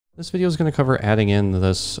This video is going to cover adding in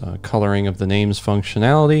this coloring of the names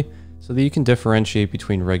functionality so that you can differentiate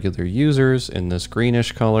between regular users in this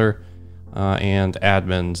greenish color and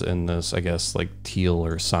admins in this, I guess, like teal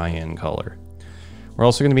or cyan color. We're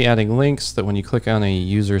also going to be adding links that when you click on a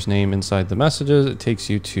user's name inside the messages, it takes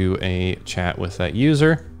you to a chat with that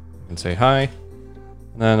user. You can say hi,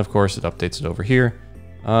 and then of course it updates it over here.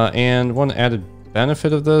 And one added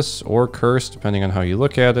benefit of this, or curse, depending on how you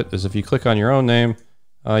look at it, is if you click on your own name,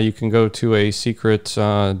 you can go to a secret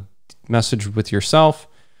message with yourself,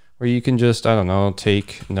 where you can just, I don't know,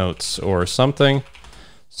 take notes or something.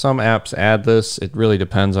 Some apps add this. It really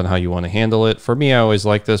depends on how you want to handle it. For me, I always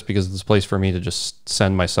like this because it's a place for me to just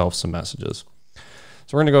send myself some messages.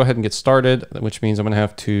 So we're going to go ahead and get started, which means I'm going to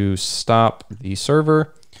have to stop the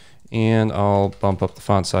server, and I'll bump up the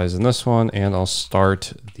font size in this one, and I'll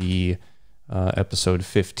start the episode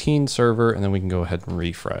 15 server, and then we can go ahead and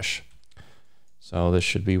refresh. So this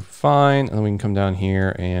should be fine, and then we can come down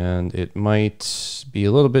here, and it might be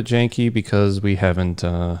a little bit janky because we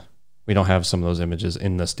don't have some of those images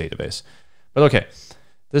in this database. But okay,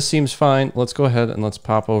 this seems fine. Let's go ahead and let's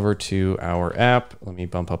pop over to our app. Let me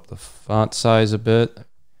bump up the font size a bit,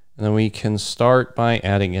 and then we can start by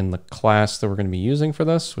adding in the class that we're going to be using for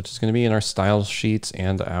this, which is going to be in our style sheets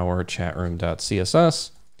and our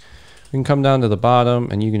chatroom.css. We can come down to the bottom,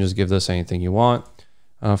 and you can just give this anything you want.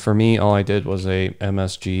 For me, all I did was a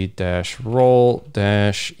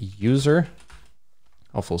msg-role-user.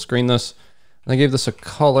 I'll full screen this. And I gave this a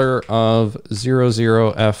color of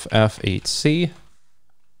 00FF8C.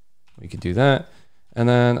 We could do that. And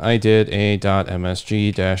then I did a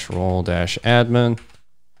 .msg-role-admin.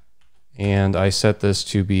 And I set this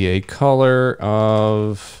to be a color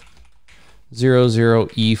of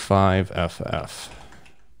 00E5FF.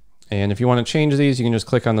 And if you want to change these, you can just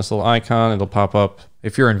click on this little icon. It'll pop up.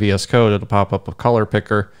 If you're in VS Code, it'll pop up a color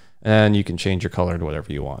picker, and you can change your color to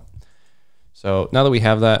whatever you want. So now that we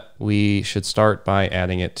have that, we should start by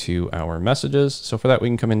adding it to our messages. So for that, we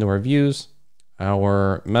can come into our views,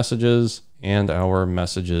 our messages, and our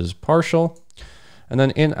messages partial. And then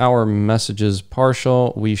in our messages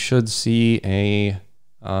partial, we should see a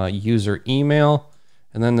user email.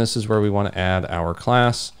 And then this is where we want to add our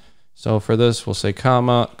class. So for this, we'll say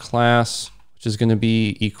comma class, which is going to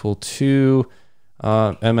be equal to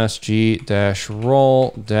msg-role-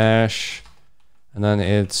 and then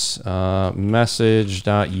it's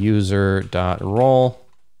message.user.role.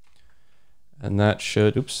 And that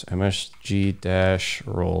should,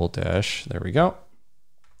 msg-role-, there we go.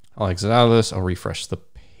 I'll exit out of this. I'll refresh the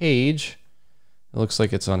page. It looks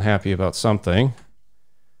like it's unhappy about something.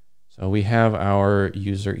 So we have our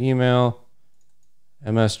user email,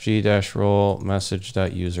 msg-role,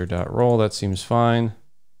 message.user.role. That seems fine.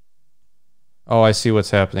 Oh, I see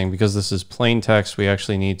what's happening. Because this is plain text, we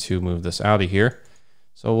actually need to move this out of here.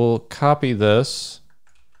 So we'll copy this.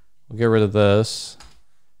 We'll get rid of this.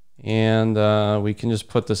 And we can just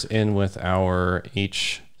put this in with our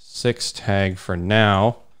H6 tag for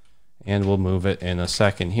now. And we'll move it in a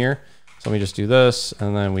second here. So let me just do this,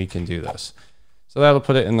 and then we can do this. So that'll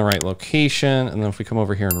put it in the right location. And then if we come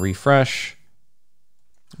over here and refresh,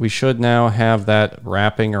 we should now have that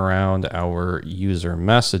wrapping around our user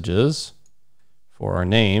messages for our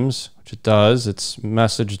names, which it does. It's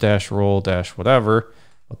message-role-whatever,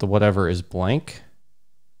 but the whatever is blank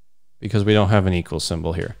because we don't have an equal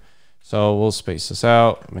symbol here. So we'll space this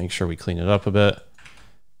out, make sure we clean it up a bit,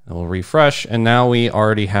 and we'll refresh. And now we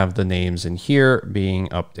already have the names in here being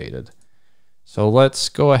updated. So let's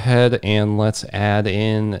go ahead and let's add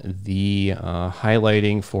in the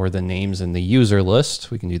highlighting for the names in the user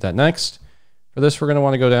list. We can do that next. For this, we're going to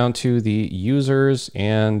want to go down to the users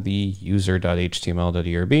and the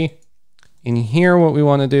user.html.erb. In here, what we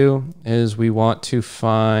want to do is we want to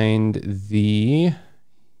find the,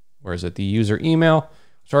 the user email,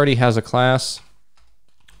 which already has a class.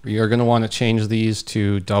 We are going to want to change these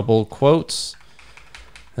to double quotes.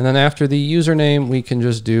 And then after the username, we can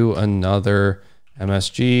just do another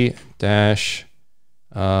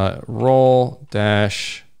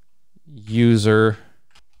msg-role-user.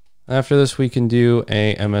 After this, we can do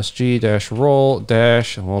a msg-role-,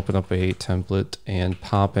 and we'll open up a template and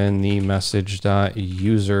pop in the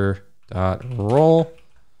message.user.role.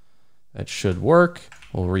 That should work.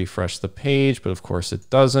 We'll refresh the page, but of course it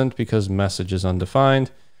doesn't because message is undefined.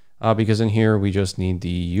 Because in here, we just need the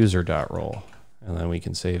user.role. And then we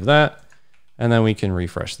can save that, and then we can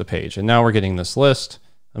refresh the page. And now we're getting this list.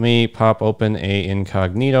 Let me pop open a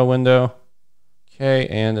incognito window. Okay,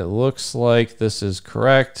 and it looks like this is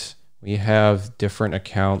correct. We have different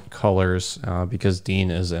account colors because Dean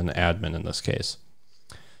is an admin in this case.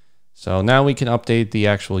 So now we can update the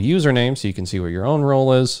actual username so you can see where your own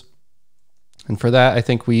role is. And for that, I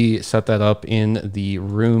think we set that up in the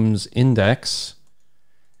rooms index.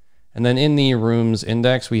 And then in the rooms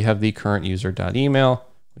index, we have the current user.email.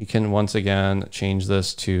 We can once again change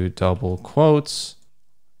this to double quotes.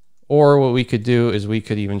 Or what we could do is we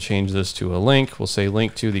could even change this to a link. We'll say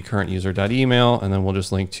link to the current user.email, and then we'll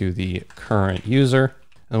just link to the current user.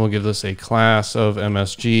 And we'll give this a class of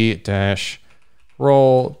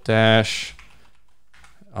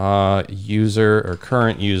msg-role-user or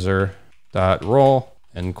current user.role,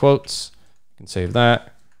 end quotes. You can save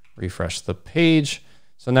that, refresh the page.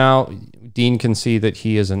 So now Dean can see that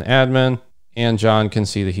he is an admin and John can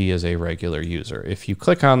see that he is a regular user. If you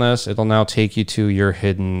click on this, it'll now take you to your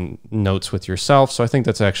hidden notes with yourself. So I think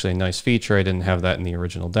that's actually a nice feature. I didn't have that in the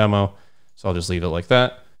original demo, so I'll just leave it like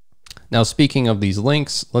that. Now, speaking of these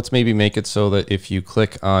links, let's maybe make it so that if you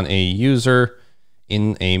click on a user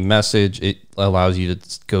in a message, it allows you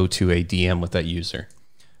to go to a DM with that user.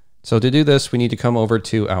 So to do this, we need to come over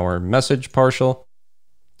to our message partial.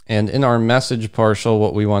 And in our message partial,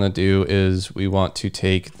 what we want to do is we want to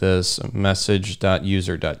take this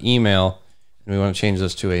message.user.email and we want to change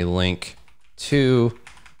this to a link to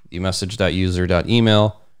the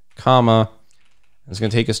message.user.email, comma. It's going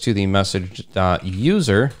to take us to the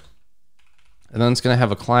message.user. And then it's going to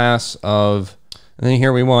have a class of, and then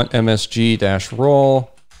here we want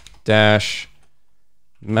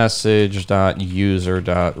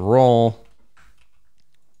msg-role-message.user.role.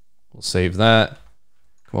 We'll save that.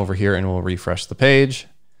 Come over here and we'll refresh the page.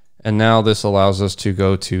 And now this allows us to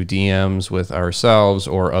go to DMs with ourselves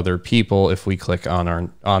or other people if we click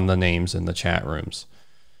on the names in the chat rooms.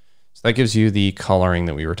 So that gives you the coloring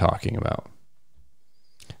that we were talking about.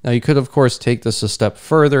 Now you could of course take this a step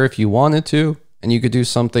further if you wanted to, and you could do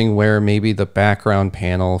something where maybe the background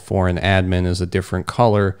panel for an admin is a different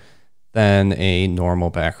color than a normal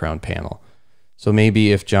background panel. So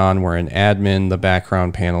maybe if John were an admin, the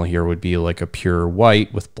background panel here would be like a pure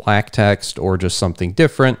white with black text or just something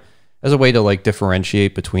different as a way to like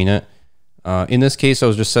differentiate between it. In this case, I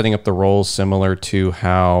was just setting up the roles similar to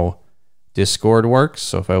how Discord works.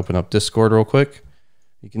 So if I open up Discord real quick,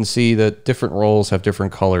 you can see that different roles have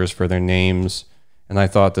different colors for their names. And I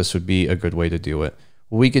thought this would be a good way to do it.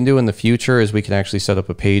 What we can do in the future is we can actually set up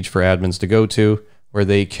a page for admins to go to where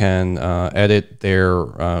they can edit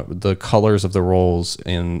the colors of the roles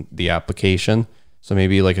in the application. So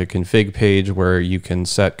maybe like a config page where you can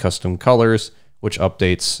set custom colors, which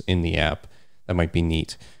updates in the app. That might be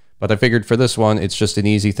neat. But I figured for this one, it's just an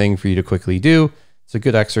easy thing for you to quickly do. It's a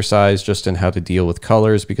good exercise just in how to deal with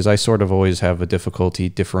colors, because I sort of always have a difficulty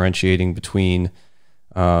differentiating between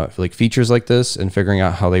like features like this and figuring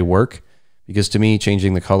out how they work. Because to me,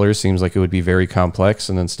 changing the colors seems like it would be very complex,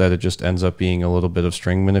 and instead it just ends up being a little bit of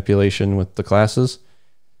string manipulation with the classes.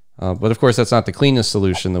 But of course, that's not the cleanest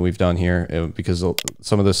solution that we've done here, because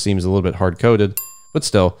some of this seems a little bit hard-coded. But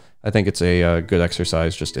still, I think it's a good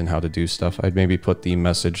exercise just in how to do stuff. I'd maybe put the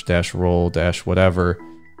message-role-whatever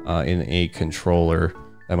in a controller.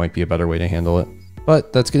 That might be a better way to handle it.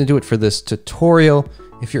 But that's going to do it for this tutorial.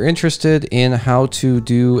 If you're interested in how to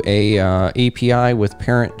do a API with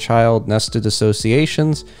parent-child nested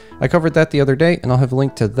associations, I covered that the other day, and I'll have a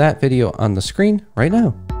link to that video on the screen right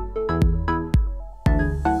now.